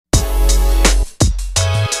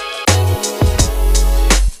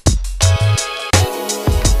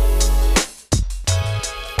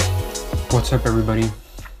What's up, everybody?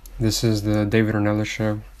 This is the David Ornelas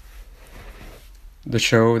show. The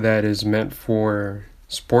show that is meant for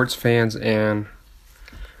sports fans and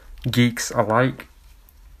geeks alike.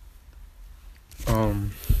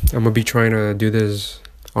 I'm going to be trying to do this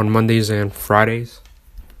on Mondays and Fridays.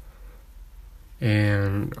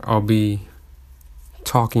 And I'll be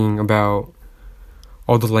talking about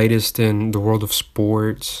all the latest in the world of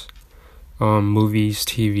sports, movies,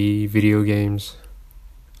 TV, video games,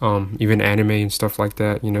 even anime and stuff like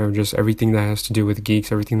that, just everything that has to do with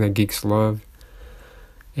geeks, everything that geeks love,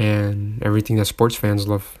 and everything that sports fans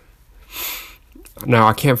love. Now,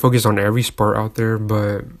 I can't focus on every sport out there,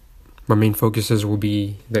 but my main focuses will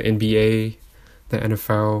be the NBA, the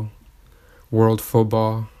NFL, world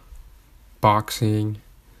football, boxing,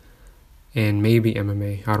 and maybe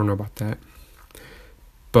MMA. I don't know about that.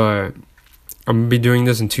 But I'm going to be doing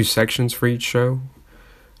this in 2 sections for each show,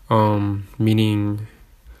 meaning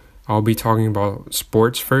I'll be talking about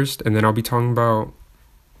sports first, and then I'll be talking about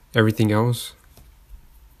everything else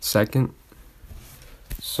second.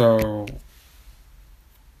 So,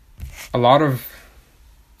 a lot of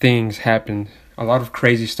things happened. A lot of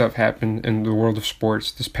crazy stuff happened in the world of sports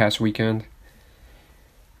this past weekend.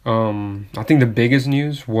 I think the biggest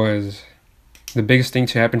thing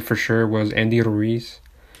to happen for sure was Andy Ruiz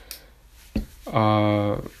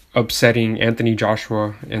upsetting Anthony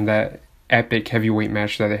Joshua in that epic heavyweight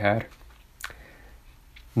match that they had.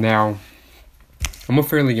 Now, I'm a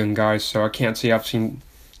fairly young guy, so I can't say I've seen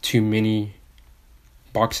too many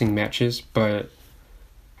boxing matches, but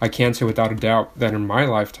I can say without a doubt that in my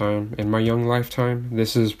young lifetime,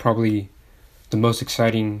 this is probably the most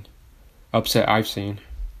exciting upset I've seen.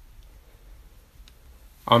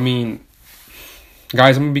 I mean,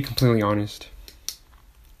 guys, I'm going to be completely honest.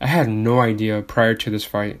 I had no idea prior to this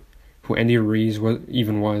fight who Andy Ruiz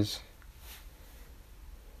was.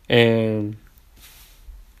 And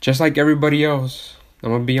just like everybody else, I'm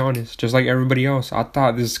going to be honest, just like everybody else, I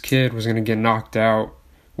thought this kid was going to get knocked out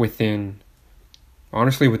within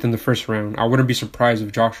the first round. I wouldn't be surprised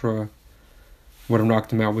if Joshua would have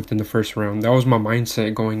knocked him out within the first round. That was my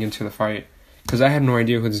mindset going into the fight, because I had no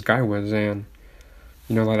idea who this guy was. And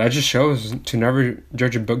that just shows to never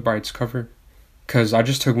judge a book by its cover, because I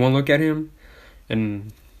just took one look at him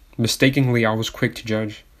and mistakenly I was quick to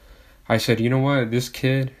judge. I said, you know what, this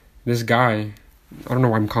guy, I don't know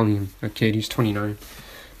why I'm calling him a kid, he's 29.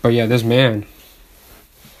 But yeah, this man,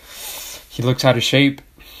 he looks out of shape.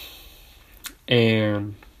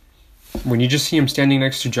 And when you just see him standing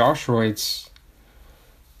next to Joshua, it's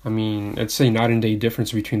a night and day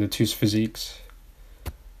difference between the two's physiques.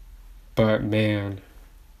 But man,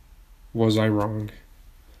 was I wrong.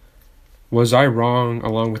 Was I wrong,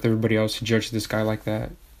 along with everybody else, to judge this guy like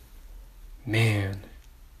that? Man.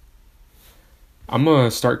 I'm going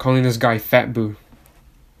to start calling this guy Fat Boo.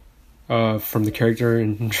 From the character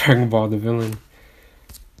in Dragon Ball, the villain.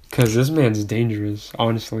 Because this man's dangerous,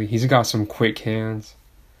 honestly. He's got some quick hands.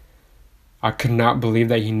 I could not believe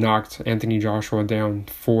that he knocked Anthony Joshua down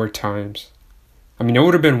 4 times. It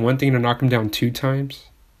would have been one thing to knock him down 2 times.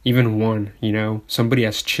 Even 1, somebody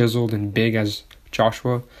as chiseled and big as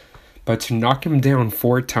Joshua. But to knock him down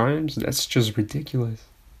 4 times, that's just ridiculous.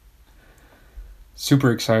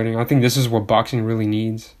 Super exciting. I think this is what boxing really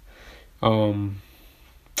needs. Now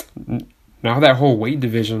that whole weight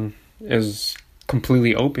division is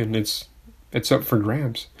completely open. It's up for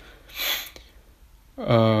grabs.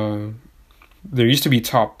 There used to be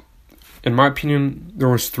in my opinion, there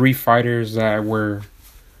was 3 fighters that were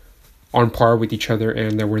on par with each other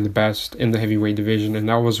and that were the best in the heavyweight division, and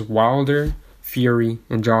that was Wilder, Fury,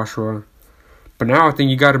 and Joshua. But now I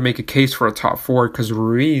think you got to make a case for a top 4, because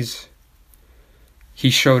Ruiz, he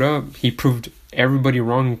showed up. He proved everybody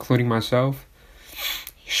wrong, including myself.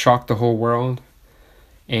 He shocked the whole world.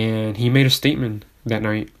 And he made a statement that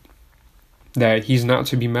night that he's not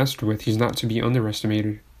to be messed with. He's not to be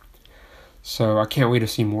underestimated. So I can't wait to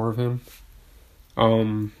see more of him.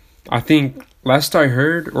 I think last I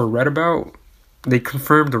heard or read about, they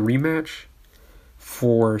confirmed a rematch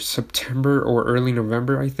for September or early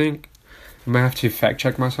November, I think. I might have to fact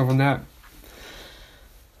check myself on that.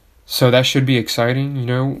 So that should be exciting,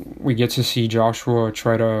 We get to see Joshua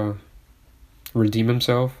try to redeem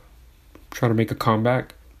himself, try to make a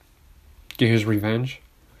comeback, get his revenge.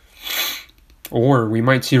 Or we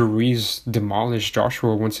might see Ruiz demolish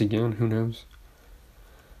Joshua once again, who knows.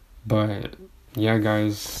 But yeah,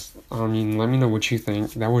 guys, let me know what you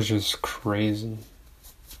think. That was just crazy.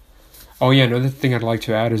 Oh yeah, another thing I'd like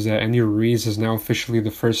to add is that Andy Ruiz is now officially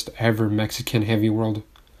the first ever Mexican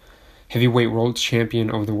heavyweight world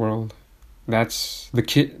champion of the world. That's the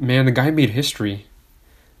kid, man, the guy made history.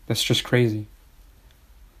 That's just crazy.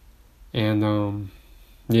 And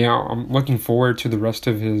yeah, I'm looking forward to the rest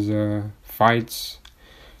of his fights,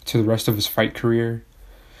 to the rest of his fight career.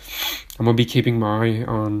 I'm gonna be keeping my eye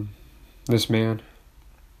on this man.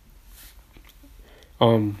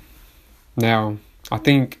 Now, I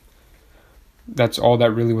think that's all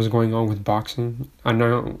that really was going on with boxing. I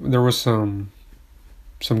know there was some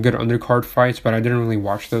good undercard fights, but I didn't really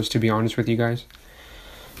watch those, to be honest with you guys.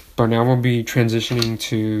 But now we'll be transitioning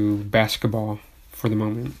to basketball for the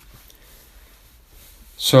moment.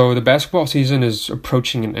 So the basketball season is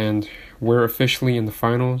approaching an end. We're officially in the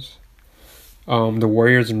finals. The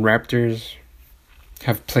Warriors and Raptors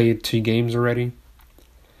have played 2 games already.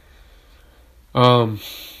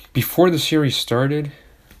 Before the series started,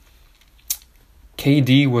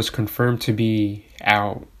 KD was confirmed to be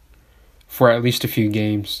out for at least a few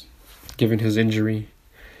games, given his injury.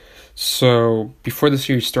 So, before the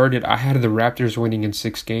series started, I had the Raptors winning in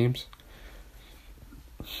 6 games.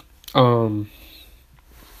 Now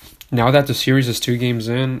that the series is 2 games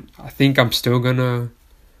in, I think I'm still gonna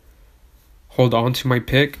hold on to my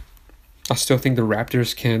pick. I still think the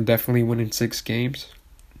Raptors can definitely win in 6 games.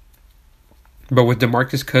 But with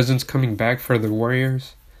DeMarcus Cousins coming back for the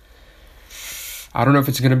Warriors, I don't know if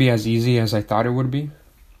it's going to be as easy as I thought it would be.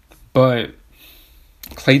 But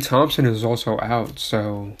Klay Thompson is also out,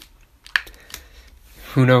 so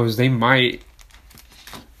who knows? They might,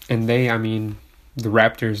 the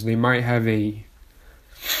Raptors, they might have a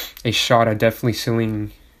shot at definitely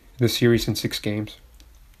sealing the series in 6 games.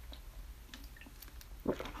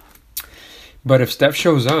 But if Steph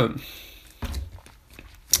shows up,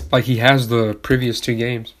 like he has the previous 2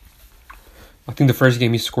 games, I think the first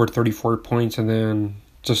game he scored 34 points, and then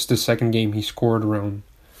just the second game he scored around,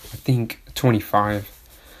 I think, 25.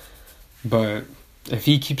 But if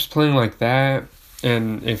he keeps playing like that,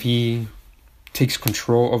 and if he takes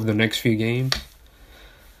control of the next few games,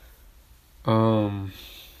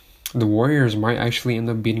 the Warriors might actually end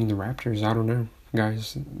up beating the Raptors. I don't know,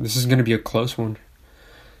 guys. This is going to be a close one.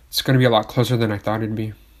 It's going to be a lot closer than I thought it'd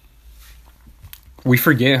be. We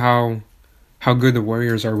forget how good the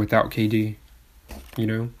Warriors are without KD. You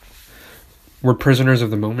know, we're prisoners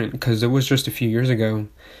of the moment, because it was just a few years ago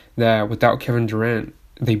that without Kevin Durant,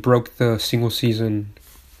 they broke the single season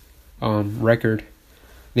record.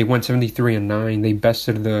 They went 73-9. They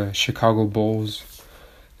bested the Chicago Bulls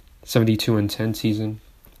 72-10 season.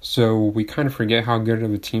 So we kind of forget how good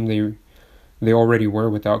of a team they already were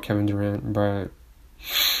without Kevin Durant. But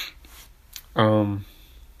I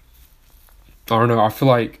don't know. I feel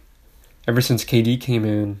like ever since KD came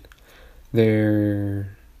in,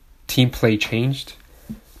 their team play changed,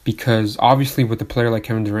 because obviously with a player like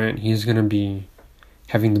Kevin Durant, he's going to be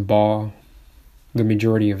having the ball the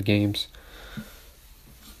majority of games,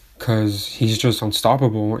 because he's just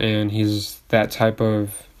unstoppable, and he's that type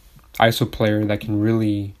of ISO player that can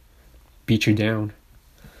really beat you down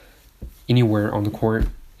anywhere on the court.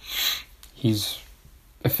 He's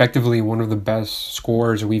effectively one of the best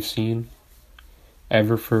scorers we've seen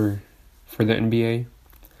ever for the NBA.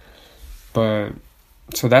 But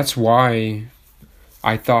so that's why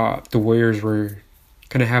I thought the Warriors were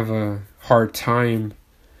going to have a hard time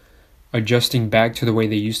adjusting back to the way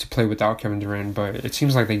they used to play without Kevin Durant. But it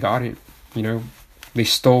seems like they got it. You know, they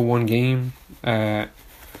stole 1 game at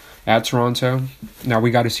Toronto. Now we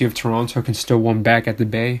got to see if Toronto can steal 1 back at the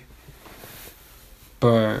Bay.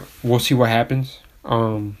 But we'll see what happens.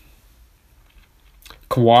 Kawhi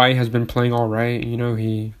has been playing all right. You know,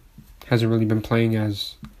 he hasn't really been playing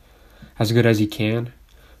as good as he can,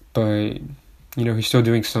 but you know, he's still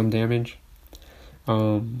doing some damage.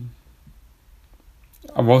 I've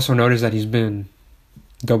also noticed that he's been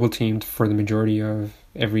double teamed for the majority of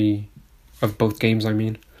both games,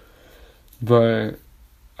 but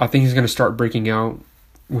I think he's going to start breaking out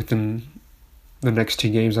within the next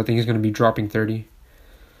 2 games. I think he's going to be dropping 30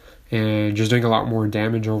 and just doing a lot more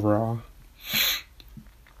damage overall.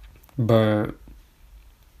 But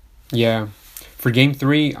yeah, for Game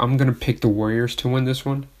 3, I'm going to pick the Warriors to win this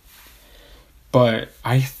one. But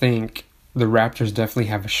I think the Raptors definitely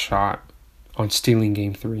have a shot on stealing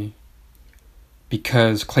Game 3,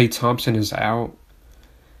 because Klay Thompson is out,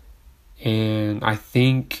 and I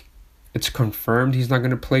think it's confirmed he's not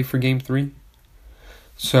going to play for Game 3.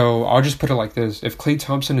 So I'll just put it like this. If Klay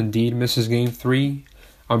Thompson indeed misses Game 3,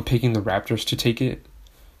 I'm picking the Raptors to take it.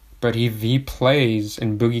 But if he plays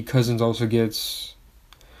and Boogie Cousins also gets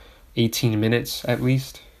 18 minutes at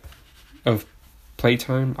least of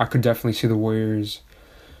playtime, I could definitely see the Warriors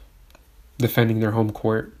defending their home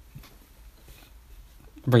court.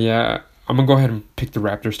 But yeah, I'm going to go ahead and pick the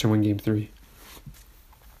Raptors to win Game 3.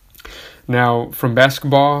 Now, from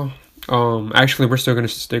basketball, actually, we're still going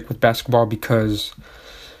to stick with basketball because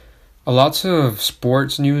lots of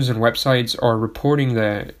sports news and websites are reporting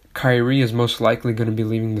that Kyrie is most likely going to be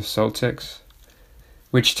leaving the Celtics,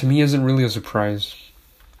 which to me isn't really a surprise.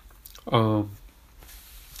 I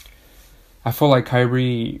feel like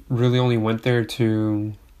Kyrie really only went there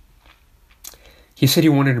to... He said he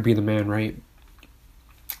wanted to be the man, right?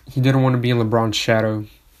 He didn't want to be in LeBron's shadow,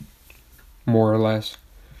 more or less.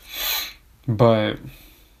 But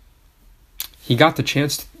he got the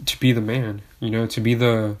chance to be the man, to be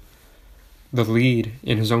the lead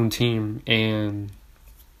in his own team, and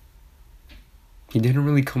he didn't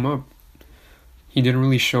really come up. He didn't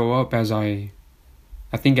really show up as I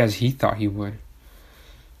think as he thought he would.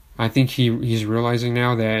 I think he's realizing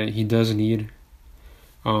now that he does need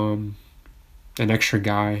an extra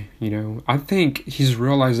guy, I think he's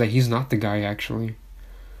realized that he's not the guy, actually.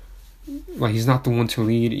 Like, he's not the one to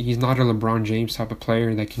lead. He's not a LeBron James type of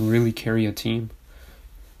player that can really carry a team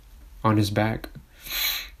on his back.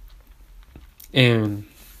 And,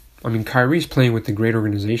 Kyrie's playing with a great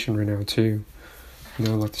organization right now, too.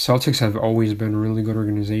 Like, the Celtics have always been a really good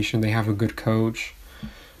organization. They have a good coach.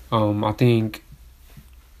 I think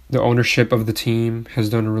the ownership of the team has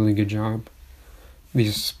done a really good job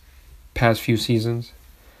these past few seasons.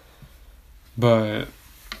 But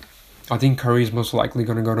I think Kyrie's most likely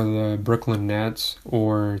going to go to the Brooklyn Nets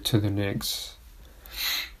or to the Knicks.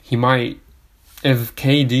 He might, if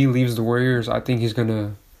KD leaves the Warriors, I think he's going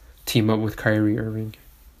to team up with Kyrie Irving.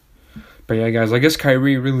 But yeah, guys, I guess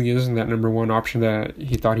Kyrie really isn't that number one option that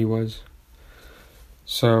he thought he was.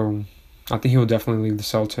 So I think he'll definitely leave the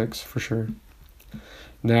Celtics for sure.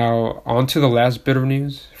 Now, on to the last bit of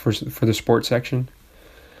news for the sports section.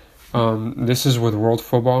 This is with world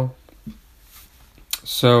football.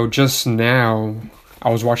 So just now, I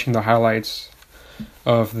was watching the highlights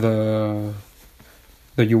of the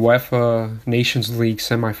UEFA Nations League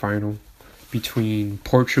semifinal between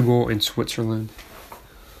Portugal and Switzerland.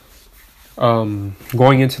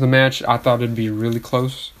 Going into the match, I thought it'd be really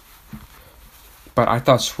close, but I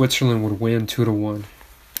thought Switzerland would win 2-1.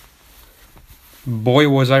 Boy,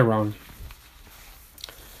 was I wrong.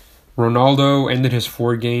 Ronaldo ended his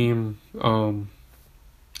 4-game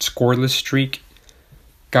scoreless streak.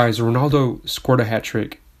 Guys, Ronaldo scored a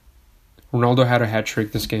hat-trick. Ronaldo had a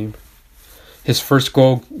hat-trick this game. His first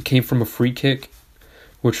goal came from a free kick,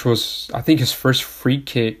 which was, I think, his first free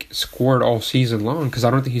kick scored all season long, because I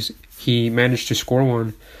don't think he managed to score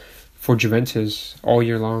one for Juventus all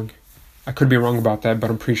year long. I could be wrong about that, but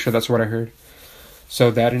I'm pretty sure that's what I heard. So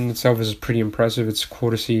that in itself is pretty impressive. It's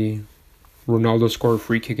cool to see Ronaldo score a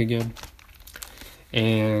free kick again.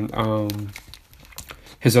 And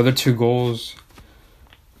his other 2 goals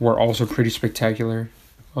were also pretty spectacular.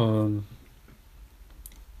 What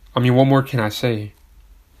more can I say?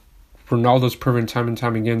 Ronaldo's proven time and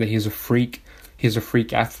time again that he's a freak. He's a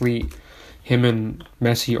freak athlete. Him and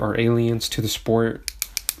Messi are aliens to the sport.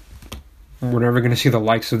 We're never going to see the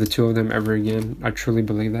likes of the two of them ever again. I truly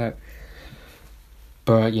believe that.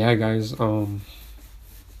 But yeah, guys, I'm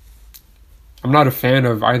not a fan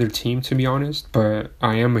of either team, to be honest, but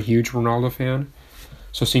I am a huge Ronaldo fan.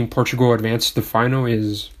 So seeing Portugal advance to the final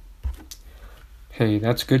is, hey,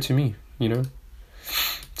 that's good to me,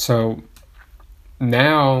 So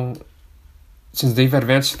now, since they've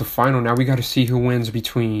advanced to the final, now we got to see who wins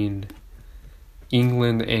between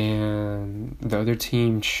England and the other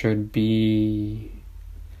team should be...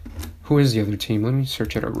 Who is the other team? Let me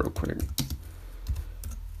search it up real quick.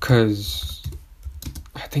 Because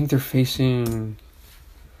I think they're facing...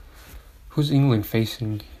 Who's England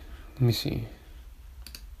facing? Let me see.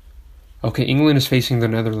 Okay, England is facing the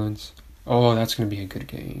Netherlands. Oh, that's going to be a good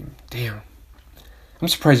game. Damn. I'm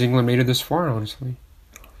surprised England made it this far, honestly.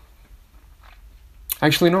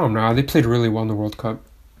 Actually, no, I'm not. They played really well in the World Cup.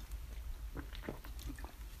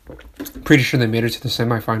 Pretty sure they made it to the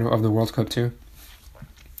semifinal of the World Cup, too.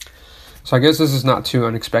 So I guess this is not too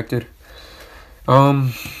unexpected.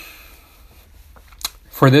 For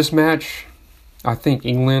this match, I think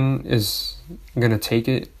England is going to take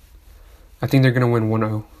it. I think they're going to win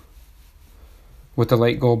 1-0. With the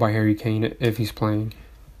late goal by Harry Kane, if he's playing.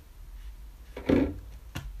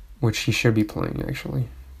 Which he should be playing, actually.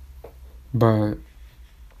 But,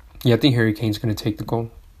 yeah, I think Harry Kane's going to take the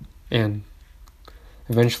goal. And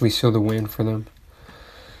eventually seal the win for them.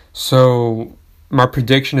 So, my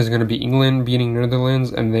prediction is going to be England beating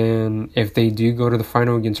Netherlands. And then, if they do go to the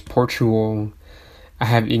final against Portugal, I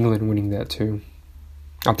have England winning that too.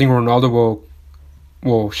 I think Ronaldo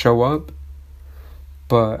will show up.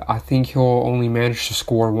 But I think he'll only manage to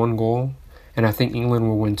score 1 goal. And I think England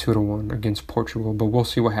will win 2-1 against Portugal. But we'll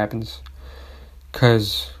see what happens.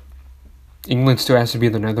 because England still has to beat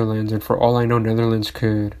the Netherlands, and for all I know, Netherlands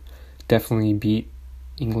could definitely beat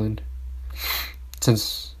England.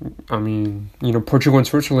 Since, Portugal and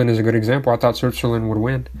Switzerland is a good example. I thought Switzerland would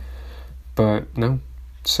win, but no.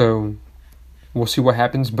 So, we'll see what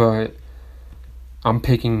happens, but I'm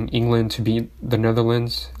picking England to beat the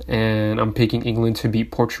Netherlands, and I'm picking England to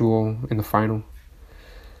beat Portugal in the final.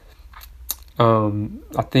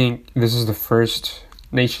 I think this is the first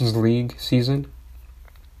Nations League season.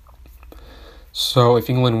 So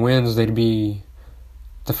if England wins, they'd be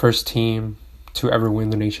the first team to ever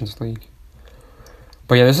win the Nations League.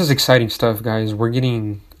 But yeah, this is exciting stuff, guys. We're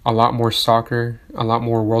getting a lot more soccer, a lot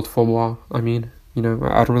more world football. I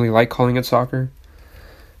don't really like calling it soccer,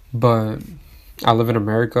 but I live in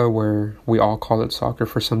America where we all call it soccer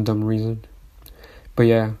for some dumb reason. But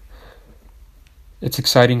yeah, it's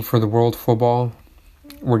exciting for the world football.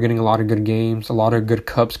 We're getting a lot of good games, a lot of good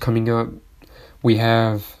cups coming up. We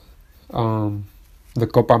have the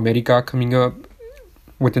Copa America coming up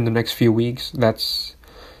within the next few weeks. That's,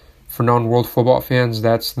 for non-world football fans,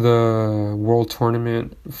 that's the world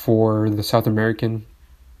tournament for the South American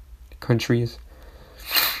countries.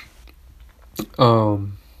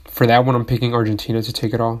 For that one, I'm picking Argentina to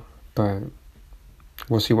take it all, but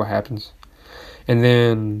we'll see what happens. And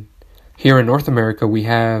then here in North America, we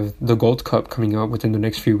have the Gold Cup coming up within the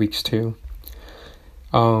next few weeks too.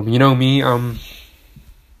 You know me, I'm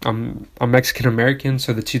Mexican American,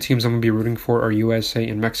 so the two teams I'm gonna be rooting for are USA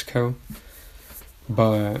and Mexico.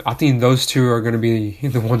 But I think those two are gonna be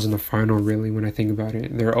the ones in the final. Really, when I think about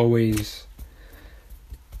it, they're always,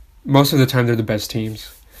 most of the time, they're the best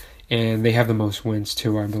teams. And they have the most wins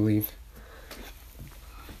too, I believe.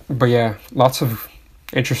 But yeah, lots of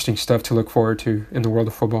interesting stuff to look forward to in the world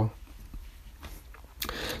of football.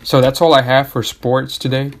 So that's all I have for sports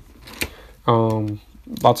today.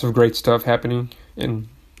 Lots of great stuff happening in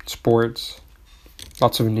sports.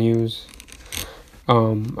 Lots of news.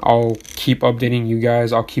 I'll keep updating you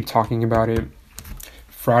guys. I'll keep talking about it.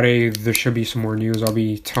 Friday, there should be some more news. I'll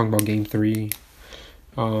be talking about Game 3.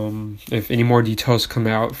 If any more details come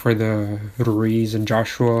out for the Ruiz and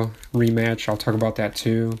Joshua rematch, I'll talk about that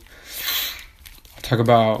too. I'll talk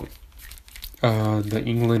about the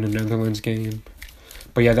England and Netherlands game.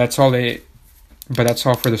 But yeah, that's all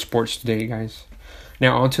for the sports today, guys.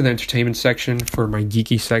 Now on to the entertainment section for my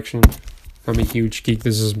geeky section. I'm a huge geek.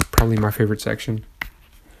 This is probably my favorite section.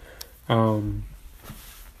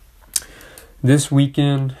 This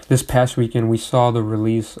past weekend, we saw the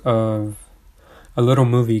release of a little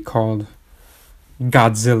movie called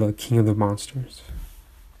Godzilla, King of the Monsters.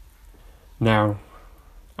 Now,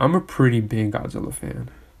 I'm a pretty big Godzilla fan.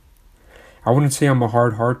 I wouldn't say I'm a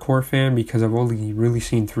hardcore fan because I've only really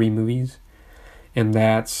seen 3 movies. And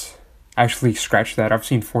that's, actually, scratch that, I've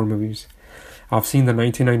seen 4 movies. I've seen the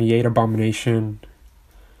 1998 Abomination.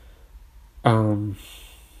 I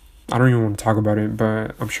don't even want to talk about it,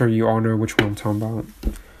 but I'm sure you all know which one I'm talking about.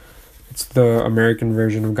 It's the American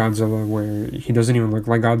version of Godzilla where he doesn't even look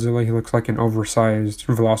like Godzilla. He looks like an oversized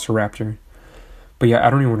velociraptor. But yeah, I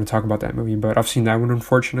don't even want to talk about that movie, but I've seen that one,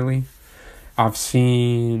 unfortunately. I've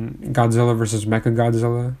seen Godzilla vs.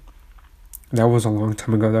 Mechagodzilla. That was a long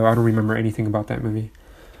time ago, though. I don't remember anything about that movie.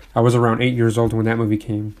 I was around 8 years old when that movie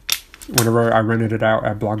came, whenever I rented it out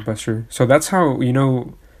at Blockbuster. So that's how,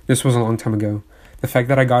 this was a long time ago. The fact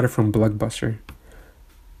that I got it from Blockbuster.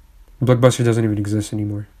 Blockbuster doesn't even exist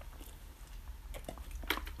anymore.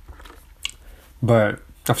 But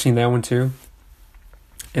I've seen that one too.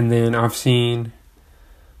 And then I've seen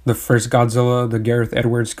the first Godzilla, the Gareth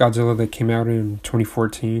Edwards Godzilla that came out in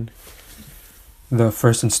 2014. The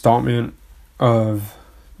first installment of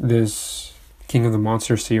this King of the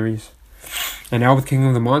Monsters series. And now with King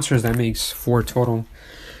of the Monsters, that makes 4 total.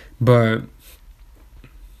 But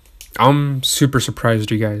I'm super surprised,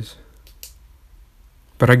 you guys.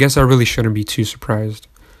 But I guess I really shouldn't be too surprised.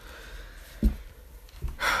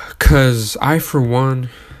 Because I, for one,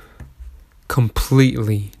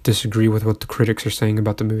 completely disagree with what the critics are saying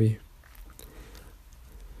about the movie.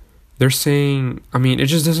 They're saying, it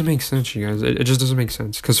just doesn't make sense, you guys. It just doesn't make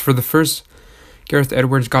sense. Because for the first Gareth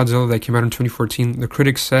Edwards Godzilla that came out in 2014, the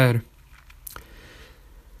critics said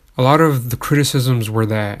a lot of the criticisms were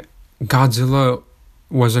that Godzilla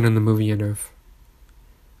wasn't in the movie enough.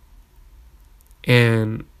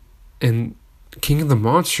 And King of the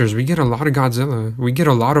Monsters, we get a lot of Godzilla. We get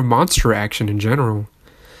a lot of monster action in general.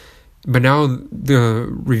 But now the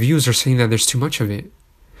reviews are saying that there's too much of it.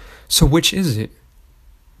 So which is it?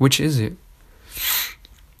 Which is it?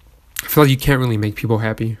 I feel like you can't really make people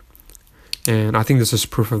happy. And I think this is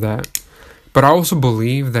proof of that. But I also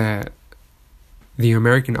believe that the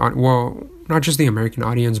American... Well, not just the American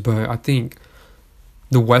audience, but I think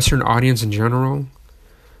the Western audience in general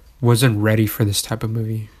wasn't ready for this type of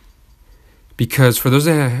movie. Because for those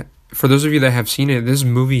of you that have seen it, this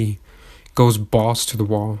movie goes balls to the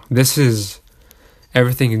wall. This is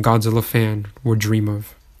everything a Godzilla fan would dream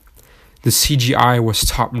of. The CGI was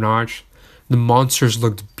top notch. The monsters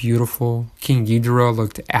looked beautiful. King Ghidorah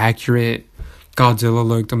looked accurate. Godzilla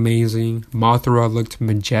looked amazing. Mothra looked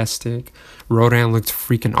majestic. Rodan looked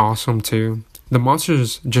freaking awesome too. The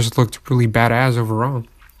monsters just looked really badass overall.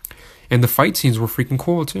 And the fight scenes were freaking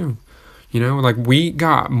cool too. You know, like we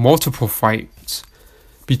got multiple fights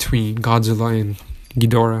between Godzilla and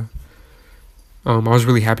Ghidorah. I was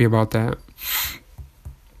really happy about that.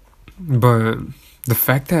 But the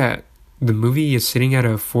fact that the movie is sitting at a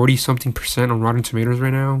 40-something% on Rotten Tomatoes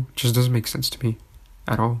right now just doesn't make sense to me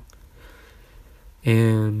at all.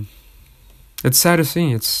 And it's sad to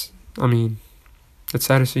see. It's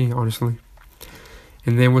sad to see, honestly.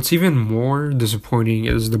 And then what's even more disappointing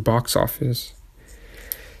is the box office.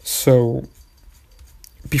 So,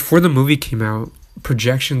 before the movie came out,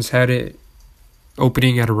 projections had it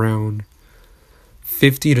opening at around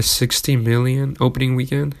 50 to 60 million opening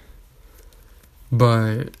weekend.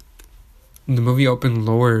 But the movie opened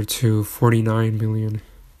lower to 49 million.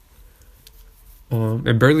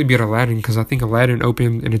 It barely beat Aladdin, because I think Aladdin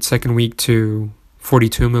opened in its second week to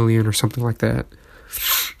 42 million or something like that.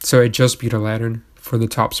 So it just beat Aladdin for the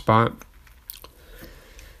top spot.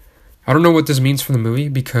 I don't know what this means for the movie,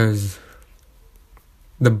 because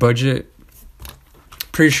the budget,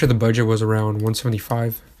 pretty sure the budget was around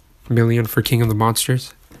 175 million for King of the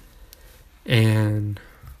Monsters. And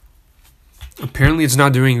apparently it's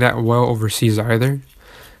not doing that well overseas either.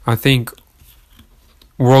 I think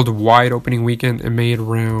worldwide opening weekend, it made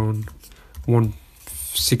around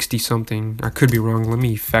 160 something. I could be wrong. Let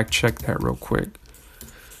me fact check that real quick.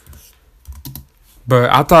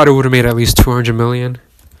 But I thought it would have made at least 200 million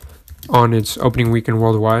on its opening weekend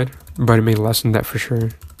worldwide, but it made less than that for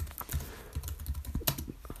sure.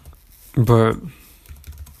 But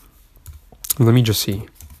let me just see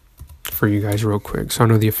for you guys real quick, so I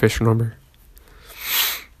know the official number.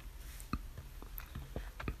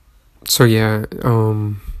 So yeah,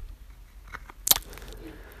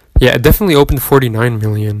 it definitely opened 49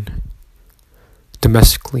 million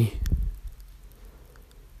domestically.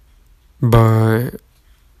 But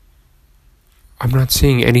I'm not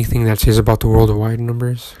seeing anything that says about the worldwide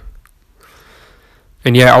numbers.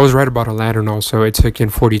 And yeah, I was right about Aladdin also. It took in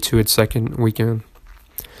 42 its second weekend.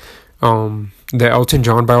 The Elton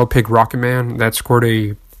John biopic Rocket Man, that scored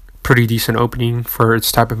a pretty decent opening for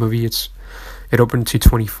its type of movie. It opened to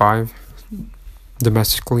 25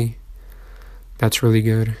 domestically. That's really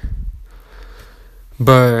good.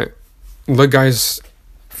 But look, guys,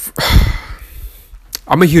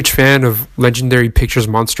 I'm a huge fan of Legendary Pictures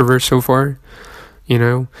Monsterverse so far. You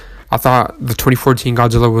know, I thought the 2014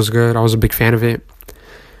 Godzilla was good. I was a big fan of it.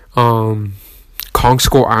 Kong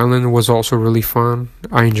Skull Island was also really fun.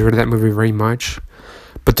 I enjoyed that movie very much.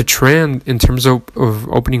 But the trend in terms of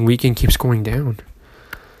opening weekend keeps going down.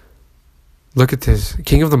 Look at this.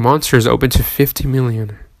 King of the Monsters opened to 50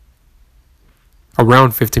 million.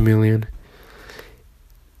 Around 50 million.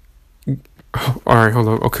 Alright, hold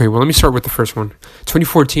on. Okay, well, let me start with the first one.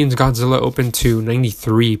 2014's Godzilla opened to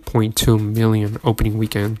 93.2 million opening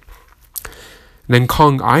weekend. Then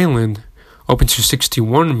Kong Island opened to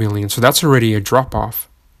 61 million. So that's already a drop-off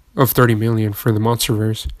of 30 million for the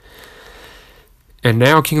Monsterverse. And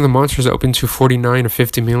now King of the Monsters opened to 49 or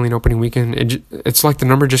 50 million opening weekend. It's like the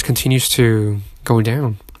number just continues to go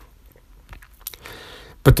down.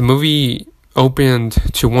 But the movie opened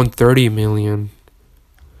to 130 million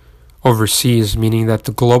overseas, meaning that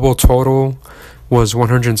the global total was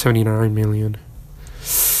 179 million.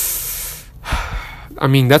 I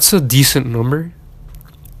mean, that's a decent number.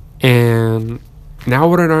 And now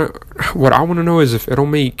what I want to know is if it'll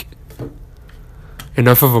make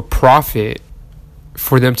enough of a profit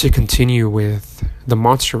for them to continue with the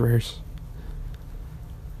Monsterverse.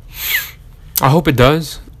 I hope it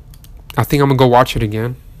does. I think I'm gonna go watch it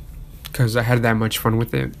again, because I had that much fun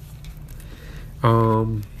with it. I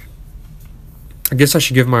guess I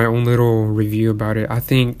should give my own little review about it. I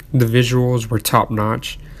think the visuals were top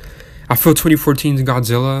notch. I feel 2014's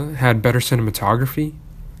Godzilla had better cinematography,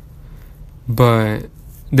 but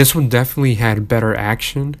this one definitely had better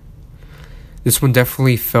action. This one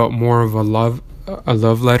definitely felt more of a love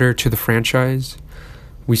letter to the franchise.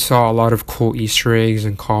 We saw a lot of cool Easter eggs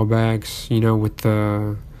and callbacks, you know, with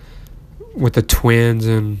the twins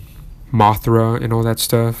and Mothra and all that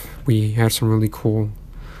stuff. We had some really cool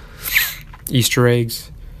Easter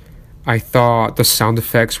eggs. I thought the sound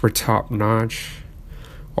effects were top notch.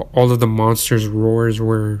 All of the monsters' roars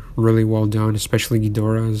were really well done, especially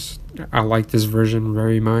Ghidorah's. I like this version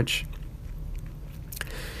very much.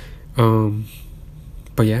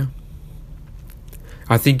 But yeah.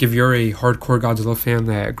 I think if you're a hardcore Godzilla fan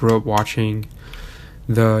that grew up watching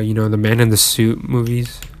the Man in the Suit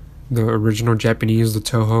movies, the original Japanese, the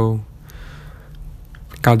Toho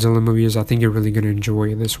Godzilla movies, I think you're really going to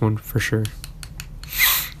enjoy this one for sure.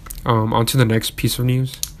 On to the next piece of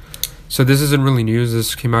news. So this isn't really news.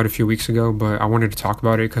 This came out a few weeks ago, but I wanted to talk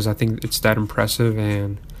about it because I think it's that impressive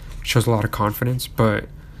and shows a lot of confidence. But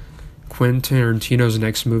Quentin Tarantino's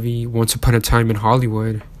next movie, Once Upon a Time in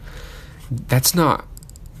Hollywood, it's not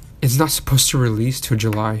supposed to release till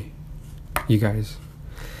July, you guys.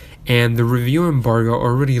 And the review embargo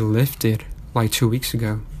already lifted like 2 weeks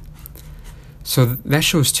ago. So that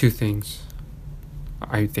shows two things,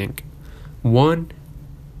 I think. One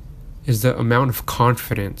is the amount of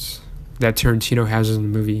confidence that Tarantino has in the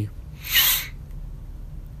movie.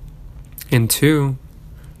 And two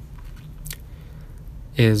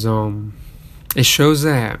is it shows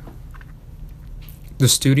that the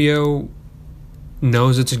studio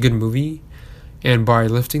knows it's a good movie, and by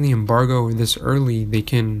lifting the embargo this early, they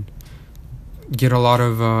can get a lot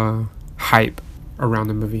of hype around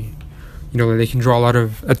the movie. They can draw a lot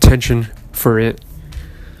of attention for it.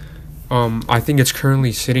 I think it's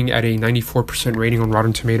currently sitting at a 94% rating on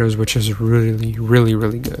Rotten Tomatoes, which is really, really,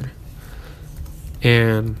 really good.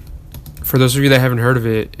 And for those of you that haven't heard of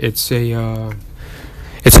it, it's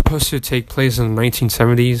supposed to take place in the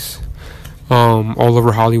 1970s, all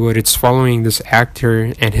over Hollywood. It's following this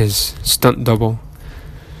actor and his stunt double.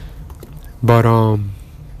 But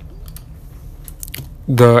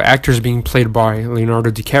the actor is being played by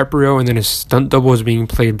Leonardo DiCaprio, and then his stunt double is being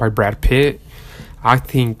played by Brad Pitt. I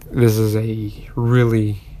think this is a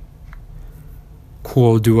really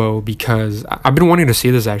cool duo because I've been wanting to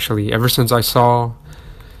see this actually ever since I saw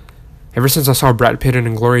Brad Pitt in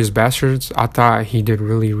Inglourious Basterds. I thought he did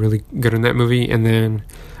really, really good in that movie, and then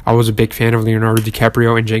I was a big fan of Leonardo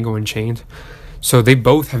DiCaprio in Django Unchained. So they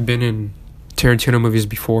both have been in Tarantino movies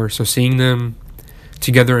before, so seeing them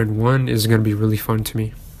together in one is going to be really fun to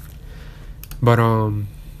me. But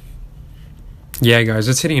yeah, guys,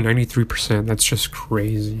 it's hitting 93%. That's just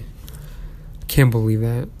crazy. Can't believe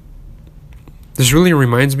that. This really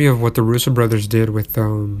reminds me of what the Russo brothers did with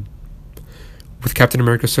Captain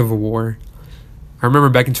America Civil War. I remember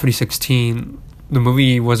back in 2016, the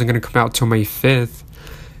movie wasn't going to come out till May 5th,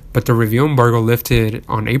 but the review embargo lifted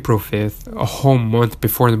on April 5th, a whole month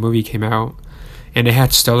before the movie came out. And it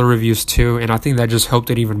had stellar reviews too, and I think that just helped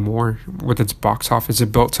it even more with its box office.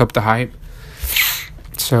 It built up the hype.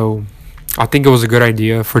 So I think it was a good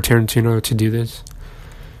idea for Tarantino to do this.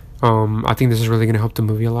 I think this is really going to help the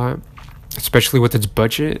movie a lot, especially with its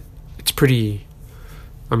budget. That's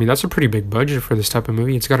a pretty big budget for this type of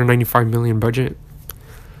movie. It's got a $95 million budget.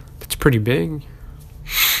 That's pretty big.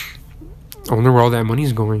 I wonder where all that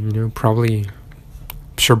money's going, probably.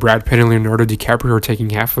 I'm sure Brad Pitt and Leonardo DiCaprio are taking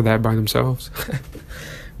half of that by themselves.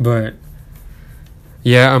 But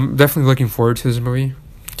yeah, I'm definitely looking forward to this movie.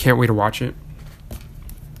 Can't wait to watch it.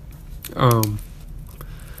 And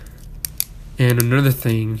another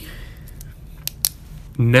thing,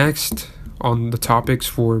 next on the topics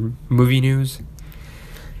for movie news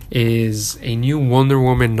is a new Wonder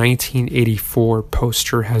Woman 1984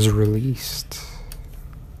 poster has released.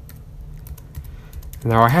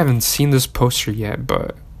 Now, I haven't seen this poster yet,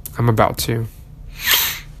 but I'm about to.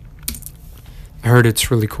 I heard it's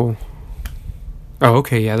really cool. Oh,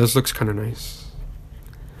 okay, yeah, this looks kind of nice.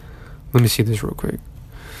 Let me see this real quick.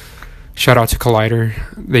 Shout out to Collider.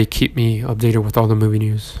 They keep me updated with all the movie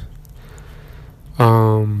news.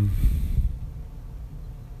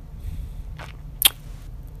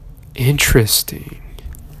 Interesting.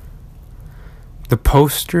 The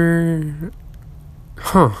poster...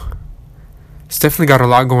 It's definitely got a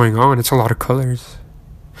lot going on. It's a lot of colors.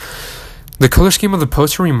 The color scheme of the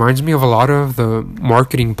poster reminds me of a lot of the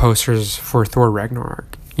marketing posters for Thor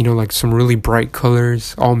Ragnarok. Like some really bright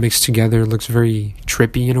colors all mixed together. It looks very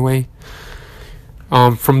trippy in a way.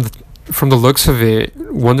 From the looks of it,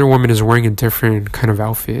 Wonder Woman is wearing a different kind of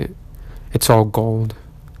outfit. It's all gold.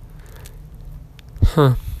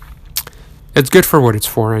 It's good for what it's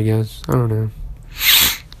for, I guess. I don't know.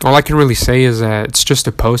 All I can really say is that it's just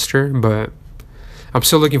a poster, but I'm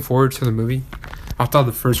still looking forward to the movie. I thought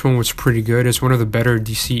the first one was pretty good. It's one of the better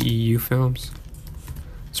DCEU films.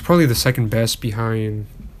 It's probably the second best behind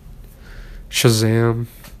Shazam.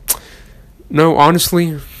 No,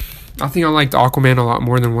 honestly, I think I liked Aquaman a lot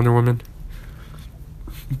more than Wonder Woman.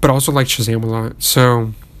 But I also liked Shazam a lot.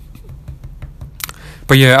 So,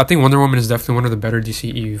 But yeah, I think Wonder Woman is definitely one of the better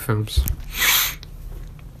DCEU films.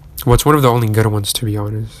 Well, it's one of the only good ones, to be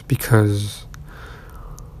honest, because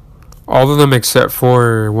all of them except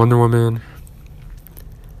for Wonder Woman,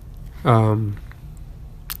 Aquaman,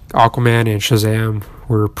 and Shazam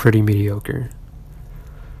were pretty mediocre.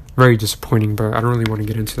 Very disappointing, but I don't really want to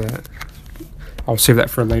get into that. I'll save that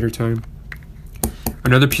for a later time.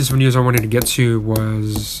 Another piece of news I wanted to get to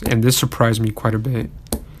was, and this surprised me quite a bit,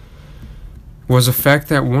 was the fact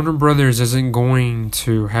that Warner Brothers isn't going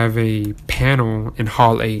to have a panel in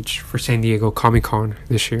Hall H for San Diego Comic-Con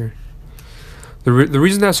this year. The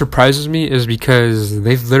reason that surprises me is because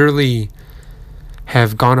they've literally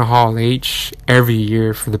have gone to Hall H every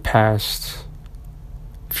year for the past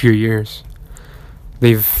few years.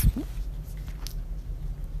 They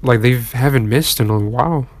haven't missed in a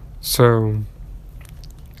while. So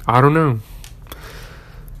I don't know.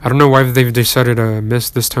 I don't know why they've decided to miss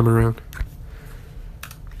this time around.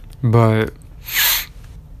 But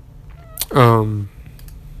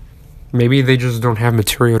maybe they just don't have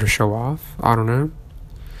material to show off. I don't know.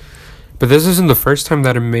 But this isn't the first time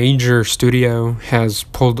that a major studio has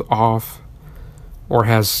pulled off or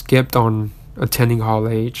has skipped on attending Hall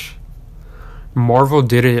H. Marvel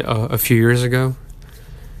did it a few years ago.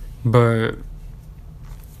 But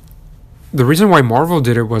the reason why Marvel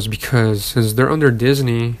did it was because since they're under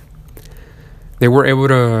Disney, they were able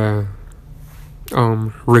to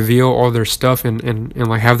reveal all their stuff and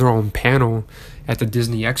like have their own panel at the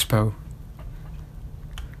Disney Expo.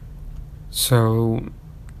 So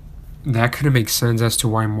that kind of makes sense as to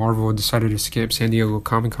why Marvel decided to skip San Diego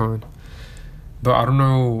Comic-Con. But I don't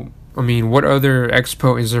know, I mean, what other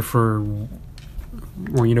expo is there for,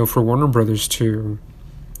 well, you know, for Warner Brothers to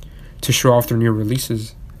show off their new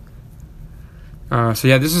releases? So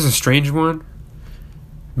yeah, this is a strange one,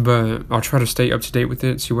 but I'll try to stay up to date with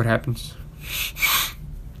it, see what happens.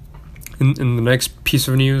 In the next piece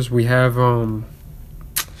of news, we have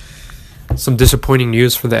some disappointing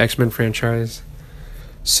news for the X-Men franchise.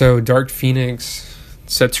 So Dark Phoenix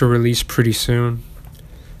set to release pretty soon,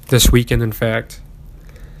 this weekend in fact.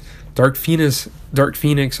 Dark Phoenix,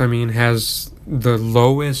 I mean, has the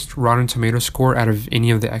lowest Rotten Tomato score out of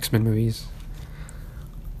any of the X-Men movies.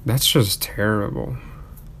 That's just terrible.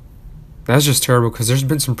 That's just terrible because there's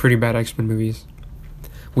been some pretty bad X-Men movies.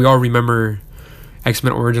 We all remember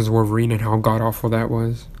X-Men Origins Wolverine and how god-awful that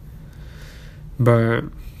was. But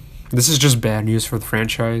this is just bad news for the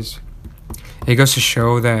franchise. It goes to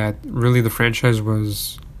show that really the franchise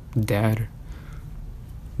was dead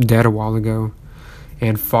a while ago.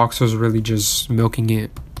 And Fox was really just milking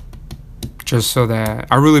it. Just so that...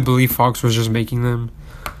 I really believe Fox was just making them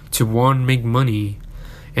to, one, make money,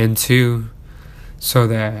 and two, so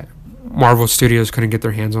that Marvel Studios couldn't get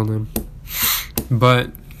their hands on them.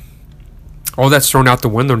 But all that's thrown out the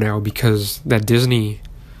window now because that Disney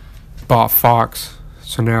bought Fox.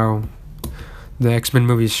 So now the X-Men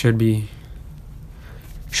movies should be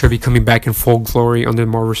coming back in full glory under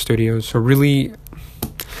Marvel Studios. So really,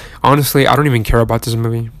 honestly, I don't even care about this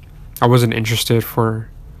movie. I wasn't interested for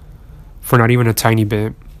not even a tiny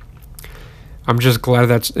bit. I'm just glad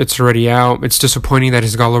that it's already out. It's disappointing that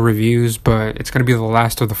it's got low reviews, but it's going to be the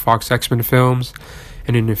last of the Fox X-Men films.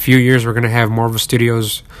 And in a few years, we're going to have Marvel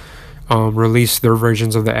Studios release their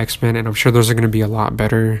versions of the X-Men, and I'm sure those are going to be a lot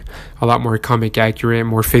better, a lot more comic accurate,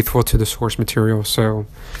 more faithful to the source material. So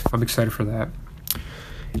I'm excited for that.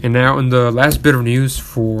 And now in the last bit of news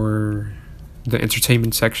for the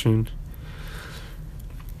entertainment section,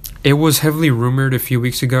 it was heavily rumored a few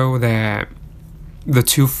weeks ago that the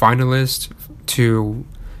two finalists to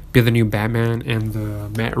be the new Batman and the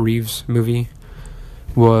Matt Reeves movie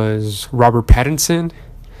was Robert Pattinson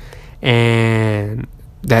and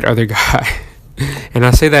that other guy. And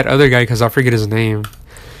I say that other guy because I forget his name.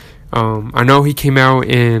 I know he actually came out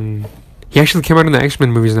in the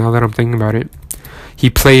X-Men movies now that I'm thinking about it.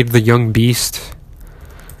 He played the young Beast.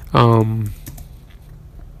 It's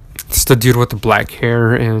the dude with the black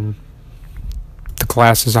hair and the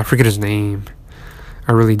glasses. I forget his name.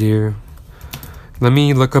 I really do. Let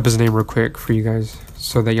me look up his name real quick for you guys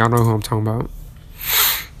so that y'all know who I'm talking about.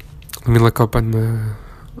 Let me look at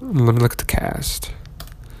the cast.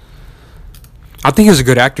 I think he's a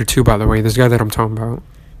good actor too, by the way. This guy that I'm talking about.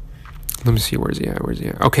 Let me see, where's he at?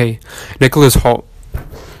 Okay, Nicholas Hoult.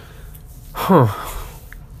 Huh.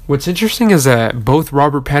 What's interesting is that both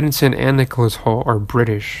Robert Pattinson and Nicholas Hoult are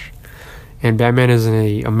British, and Batman is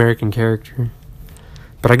an American character.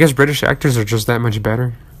 But I guess British actors are just that much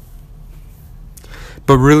better.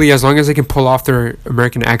 But really, as long as they can pull off their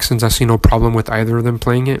American accents, I see no problem with either of them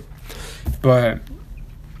playing it. But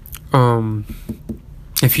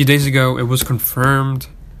a few days ago, it was confirmed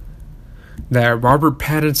that Robert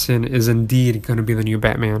Pattinson is indeed going to be the new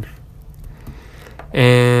Batman.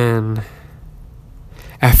 And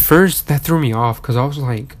at first, that threw me off because I was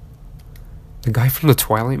like, the guy from the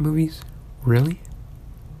Twilight movies? Really?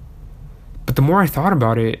 But the more I thought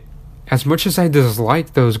about it, as much as I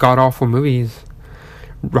disliked those god-awful movies,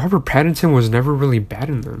 Robert Pattinson was never really bad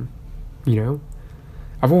in them, you know?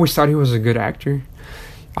 I've always thought he was a good actor.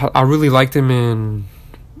 I really liked him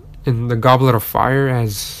in The Goblet of Fire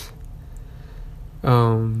as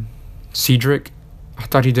Cedric. I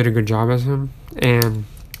thought he did a good job as him. And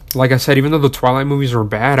like I said, even though the Twilight movies were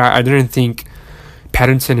bad, I didn't think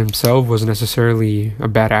Pattinson himself was necessarily a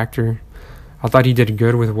bad actor. I thought he did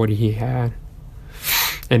good with what he had.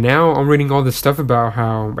 And now I'm reading all this stuff about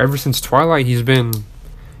how ever since Twilight he's been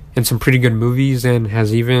in some pretty good movies and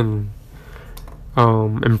has even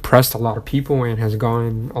impressed a lot of people and has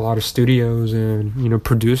gotten a lot of studios and, you know,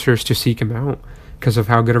 producers to seek him out because of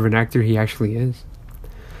how good of an actor he actually is.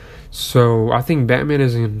 So I think Batman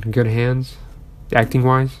is in good hands, acting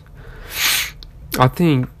wise. I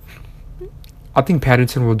think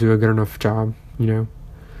Pattinson will do a good enough job, you know.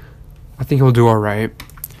 I think he'll do alright.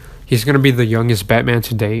 He's going to be the youngest Batman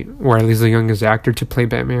to date, or at least the youngest actor to play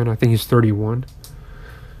Batman. I think he's 31.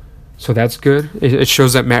 So that's good. It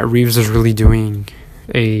shows that Matt Reeves is really doing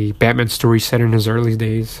a Batman story set in his early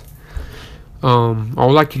days.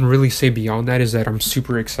 All I can really say beyond that is that I'm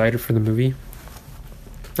super excited for the movie.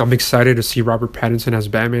 I'm excited to see Robert Pattinson as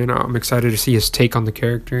Batman. I'm excited to see his take on the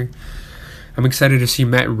character. I'm excited to see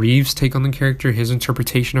Matt Reeves' take on the character, his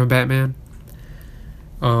interpretation of Batman.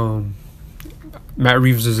 Matt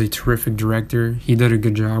Reeves is a terrific director. He did a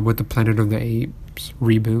good job with the Planet of the Apes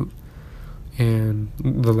reboot and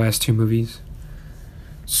the last two movies.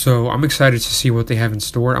 So I'm excited to see what they have in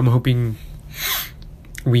store. I'm hoping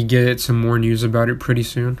we get some more news about it pretty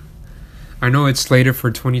soon. I know it's slated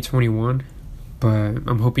for 2021, but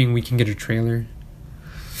I'm hoping we can get a trailer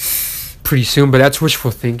pretty soon. But that's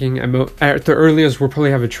wishful thinking. At the earliest, we'll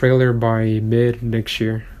probably have a trailer by mid next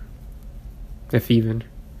year, if even.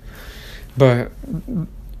 But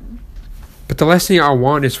the last thing I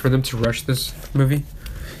want is for them to rush this movie.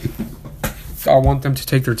 I want them to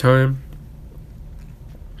take their time.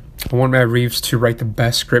 I want Matt Reeves to write the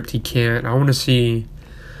best script he can. I want to see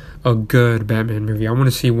a good Batman movie. I want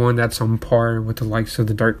to see one that's on par with the likes of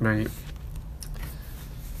The Dark Knight.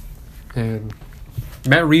 And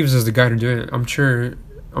Matt Reeves is the guy to do it. I'm sure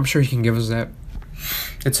he can give us that.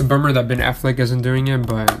 It's a bummer that Ben Affleck isn't doing it,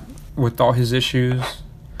 but with all his issues,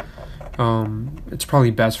 it's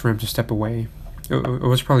probably best for him to step away. It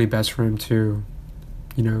was probably best for him to,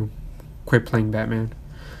 you know, quit playing Batman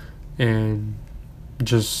and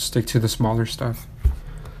just stick to the smaller stuff.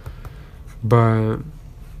 But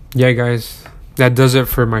yeah, guys, that does it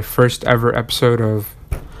for my first ever episode of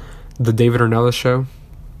the David Ornelas Show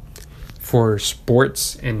for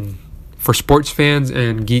sports fans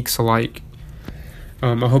and geeks alike.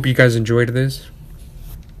 I hope you guys enjoyed this.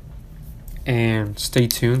 And stay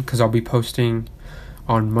tuned because I'll be posting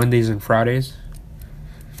on Mondays and Fridays.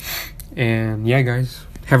 And yeah, guys,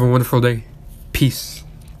 have a wonderful day. Peace.